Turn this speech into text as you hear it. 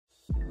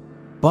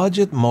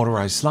Budget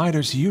motorized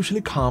sliders usually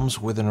comes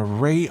with an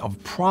array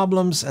of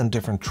problems and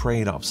different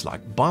trade-offs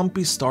like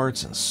bumpy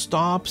starts and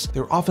stops.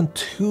 They're often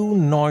too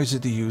noisy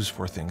to use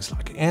for things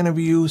like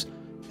interviews,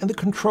 and the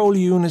control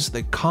units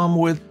they come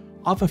with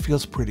often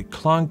feels pretty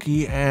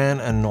clunky and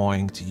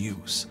annoying to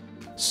use.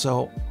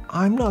 So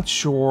I'm not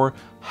sure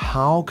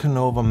how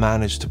Konova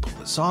managed to pull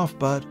this off,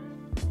 but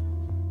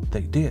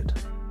they did.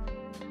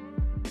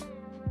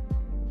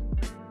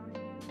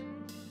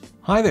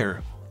 Hi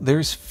there.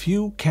 There's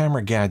few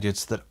camera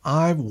gadgets that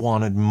I've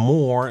wanted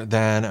more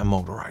than a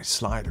motorized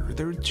slider.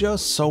 They're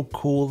just so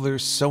cool.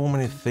 There's so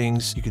many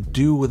things you could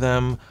do with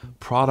them,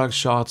 product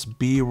shots,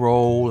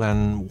 B-roll,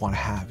 and what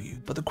have you.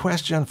 But the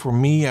question for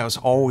me has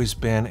always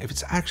been if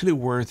it's actually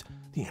worth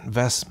the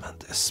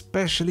investment,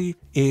 especially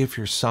if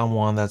you're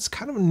someone that's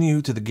kind of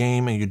new to the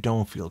game and you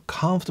don't feel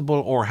comfortable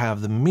or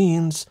have the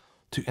means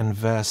to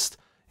invest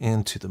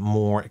into the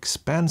more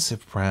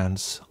expensive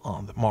brands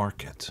on the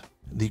market.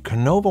 The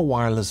Konova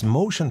Wireless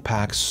Motion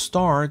Pack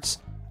starts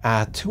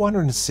at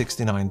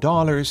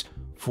 $269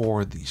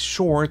 for the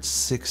short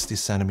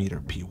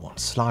 60cm P1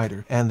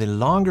 slider, and the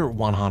longer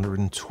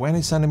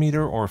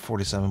 120cm or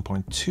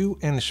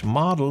 47.2-inch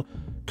model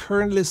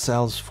currently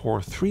sells for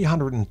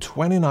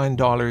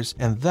 $329,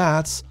 and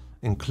that's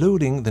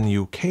including the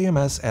new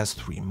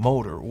KMS-S3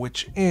 motor,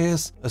 which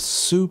is a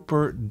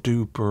super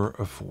duper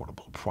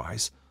affordable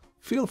price.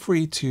 Feel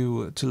free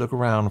to look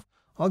around.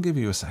 I'll give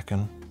you a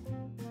second.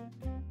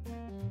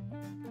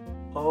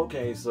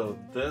 Okay, so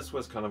this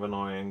was kind of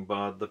annoying,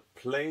 but the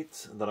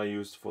plate that I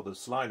used for the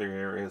slider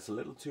here is a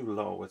little too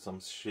low with some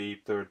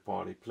cheap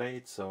third-party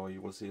plates, so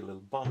you will see a little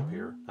bump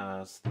here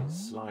as the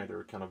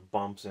slider kind of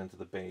bumps into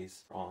the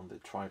base on the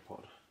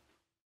tripod.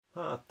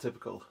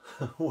 Typical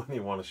when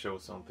you want to show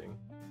something.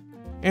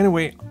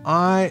 Anyway,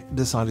 I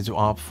decided to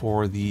opt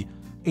for the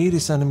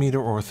 80cm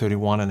or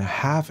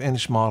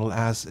 31.5-inch model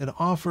as it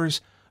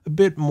offers a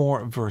bit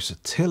more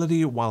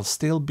versatility while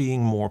still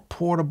being more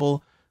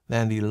portable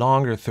than the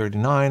longer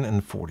 39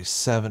 and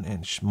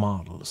 47-inch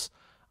models.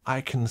 I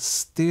can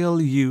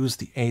still use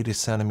the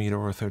 80cm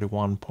or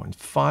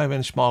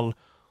 31.5-inch model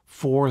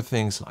for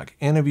things like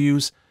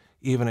interviews,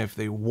 even if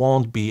they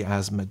won't be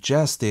as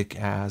majestic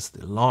as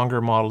the longer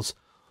models,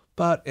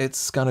 but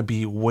it's gonna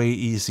be way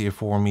easier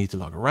for me to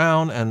lug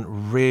around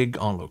and rig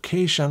on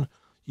location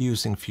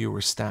using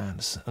fewer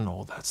stands and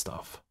all that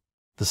stuff.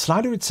 The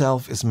slider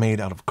itself is made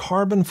out of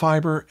carbon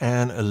fiber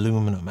and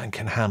aluminum and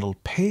can handle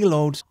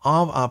payloads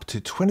of up to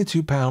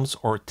 22 pounds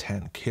or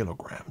 10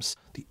 kilograms.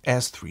 The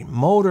S3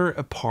 motor,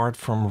 apart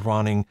from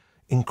running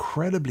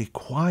incredibly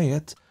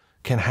quiet,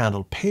 can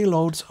handle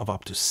payloads of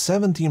up to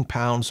 17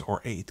 pounds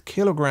or 8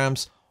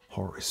 kilograms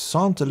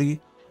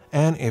horizontally,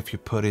 and if you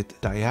put it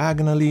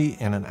diagonally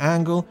in an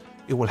angle,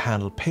 it will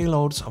handle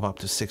payloads of up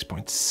to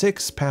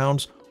 6.6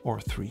 pounds or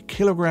 3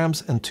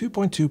 kilograms and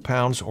 2.2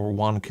 pounds or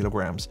 1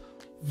 kilograms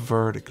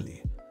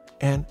vertically.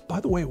 And by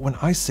the way, when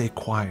I say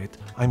quiet,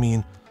 I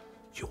mean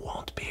you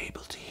won't be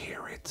able to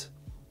hear it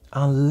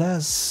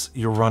unless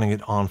you're running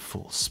it on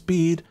full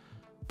speed,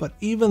 but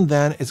even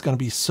then it's going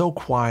to be so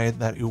quiet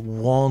that it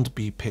won't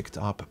be picked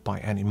up by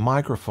any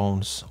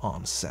microphones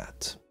on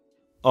set.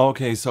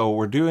 Okay, so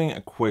we're doing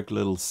a quick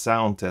little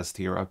sound test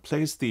here. I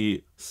placed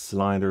the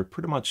slider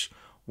pretty much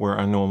where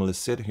I normally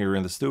sit here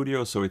in the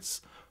studio, so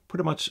it's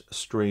pretty much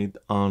straight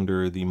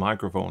under the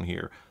microphone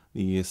here,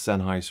 the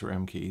Sennheiser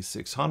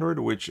MKE600,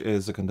 which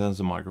is a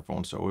condenser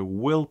microphone, so it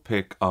will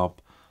pick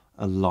up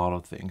a lot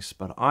of things,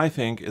 but I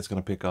think it's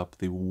going to pick up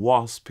the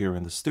wasp here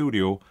in the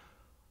studio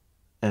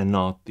and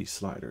not the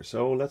slider.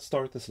 So let's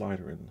start the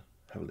slider and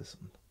have a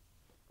listen.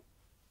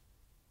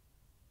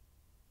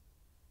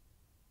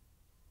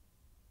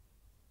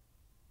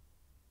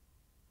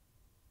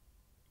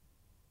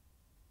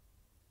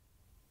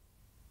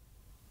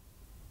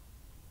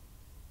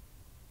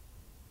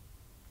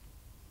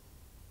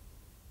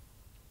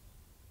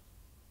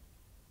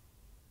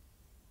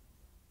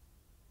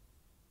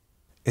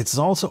 It's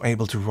also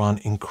able to run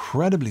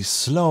incredibly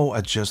slow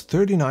at just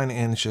 39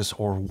 inches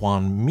or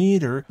 1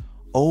 meter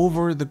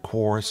over the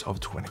course of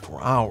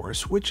 24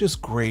 hours, which is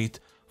great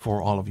for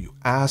all of you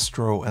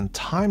astro and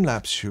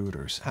time-lapse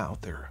shooters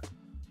out there.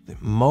 The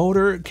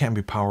motor can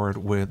be powered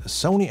with a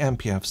Sony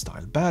MPF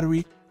style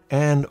battery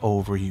and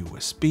over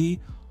USB,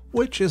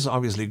 which is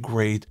obviously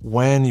great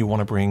when you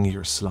want to bring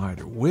your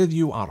slider with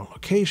you out on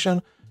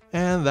location,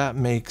 and that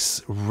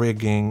makes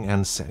rigging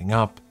and setting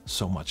up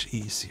so much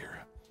easier.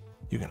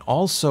 You can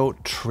also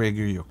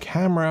trigger your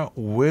camera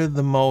with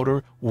the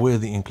motor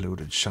with the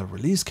included shutter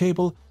release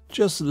cable.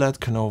 Just let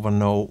Konova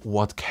know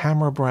what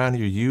camera brand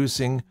you're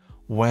using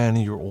when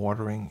you're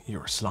ordering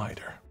your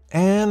slider.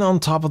 And on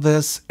top of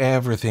this,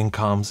 everything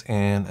comes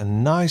in a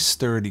nice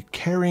sturdy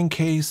carrying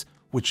case,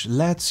 which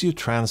lets you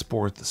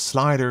transport the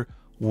slider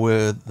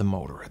with the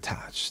motor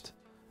attached.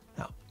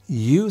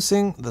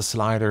 Using the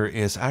slider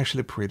is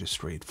actually pretty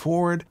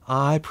straightforward.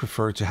 I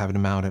prefer to have it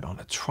mounted on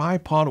a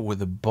tripod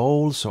with a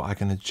bowl so I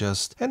can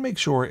adjust and make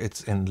sure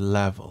it's in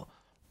level.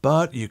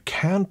 But you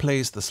can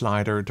place the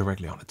slider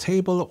directly on a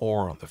table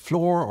or on the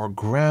floor or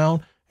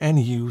ground, and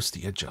use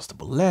the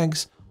adjustable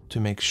legs to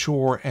make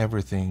sure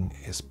everything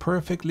is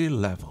perfectly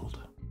leveled.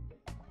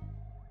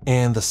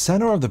 In the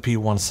center of the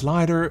P1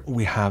 slider,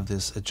 we have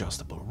this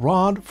adjustable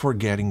rod for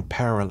getting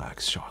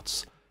parallax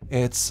shots.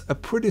 It's a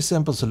pretty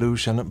simple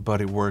solution, but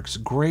it works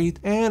great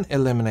and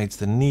eliminates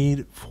the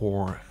need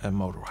for a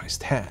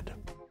motorized head.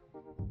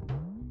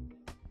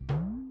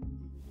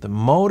 The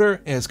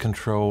motor is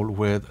controlled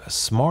with a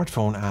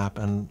smartphone app,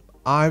 and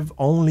I've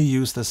only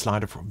used this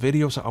slider for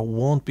video, so I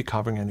won't be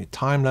covering any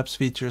time-lapse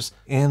features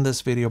in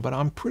this video, but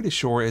I'm pretty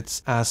sure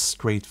it's as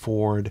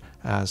straightforward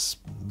as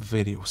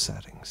video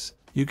settings.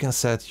 You can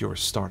set your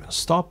start and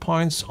stop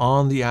points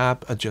on the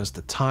app, adjust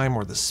the time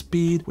or the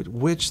speed with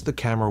which the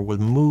camera will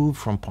move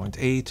from point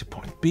A to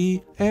point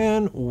B,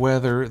 and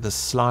whether the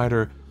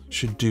slider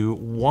should do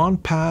one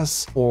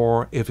pass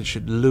or if it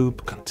should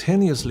loop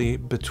continuously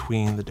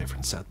between the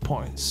different set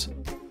points.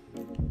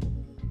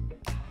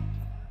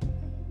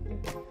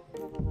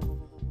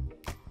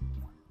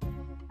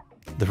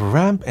 The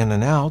ramp in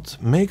and out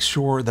makes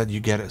sure that you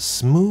get a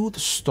smooth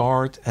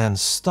start and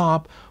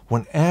stop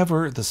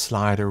whenever the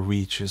slider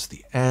reaches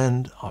the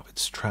end of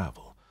its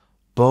travel,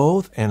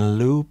 both in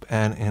loop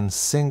and in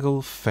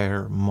single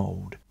fare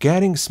mode.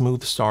 Getting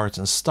smooth starts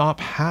and stop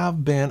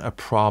have been a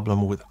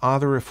problem with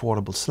other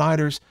affordable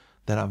sliders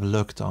that I've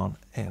looked on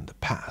in the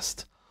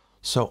past.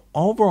 So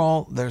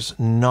overall, there's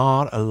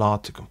not a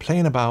lot to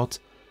complain about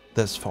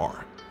this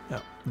far.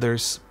 Now,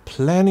 there's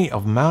plenty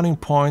of mounting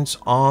points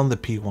on the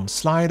P1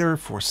 slider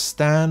for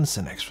stands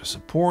and extra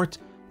support,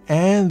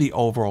 and the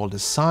overall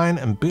design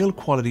and build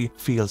quality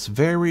feels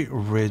very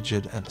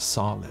rigid and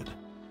solid.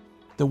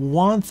 The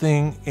one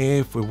thing,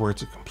 if we were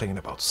to complain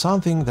about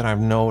something that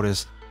I've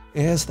noticed,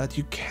 is that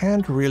you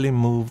can't really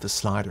move the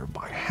slider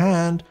by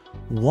hand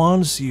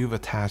once you've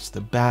attached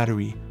the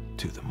battery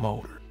to the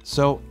motor.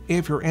 So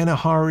if you're in a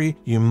hurry,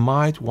 you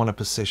might want to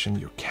position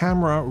your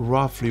camera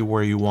roughly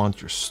where you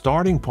want your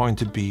starting point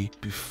to be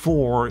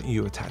before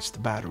you attach the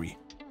battery.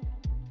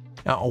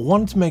 Now, I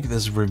wanted to make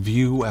this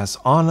review as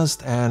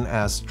honest and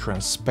as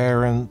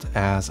transparent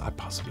as I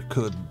possibly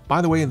could.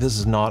 By the way, this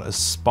is not a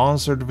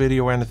sponsored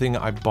video or anything.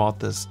 I bought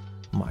this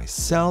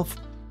myself,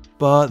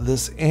 but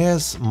this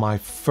is my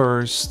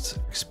first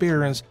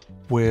experience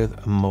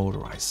with a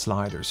motorized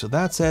slider. So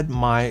that said,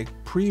 my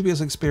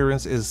previous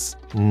experience is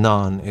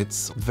none.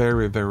 It's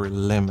very, very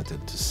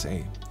limited, to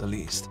say the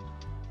least.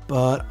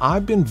 But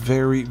I've been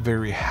very,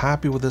 very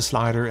happy with this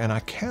slider, and I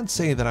can't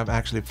say that I've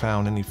actually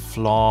found any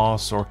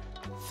flaws or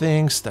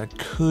things that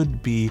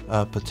could be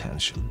a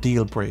potential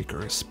deal breaker,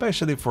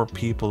 especially for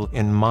people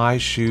in my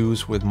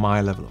shoes with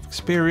my level of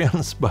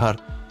experience, but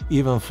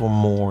even for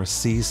more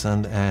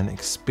seasoned and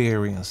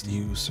experienced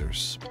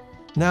users.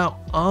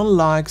 Now,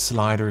 unlike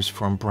sliders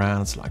from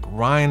brands like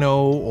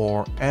Rhino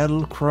or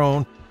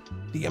Edelkrone,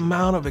 the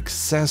amount of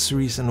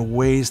accessories and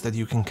ways that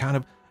you can kind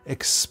of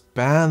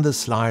expand the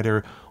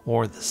slider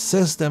or the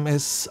system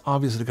is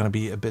obviously going to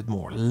be a bit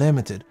more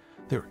limited.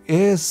 There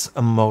is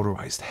a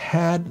motorized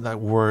head that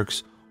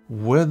works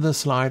with the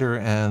slider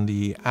and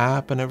the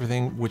app and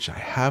everything, which I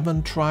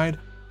haven't tried.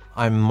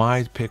 I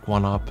might pick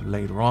one up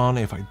later on.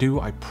 If I do,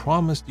 I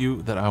promise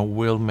you that I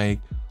will make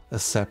a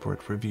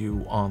separate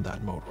review on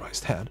that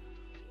motorized head.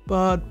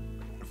 But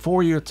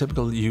for your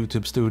typical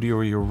YouTube studio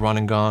or your run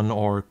and gun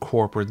or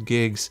corporate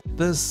gigs,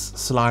 this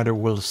slider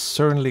will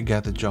certainly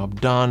get the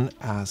job done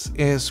as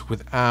is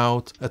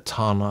without a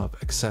ton of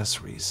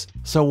accessories.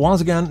 So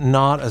once again,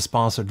 not a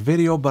sponsored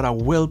video, but I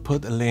will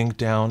put a link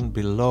down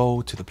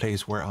below to the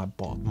place where I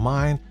bought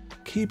mine.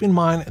 Keep in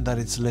mind that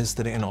it's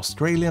listed in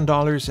Australian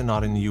dollars and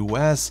not in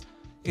US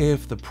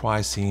if the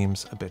price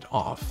seems a bit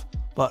off.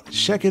 But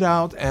check it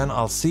out and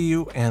I'll see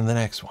you in the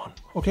next one.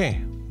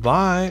 Okay,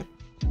 bye!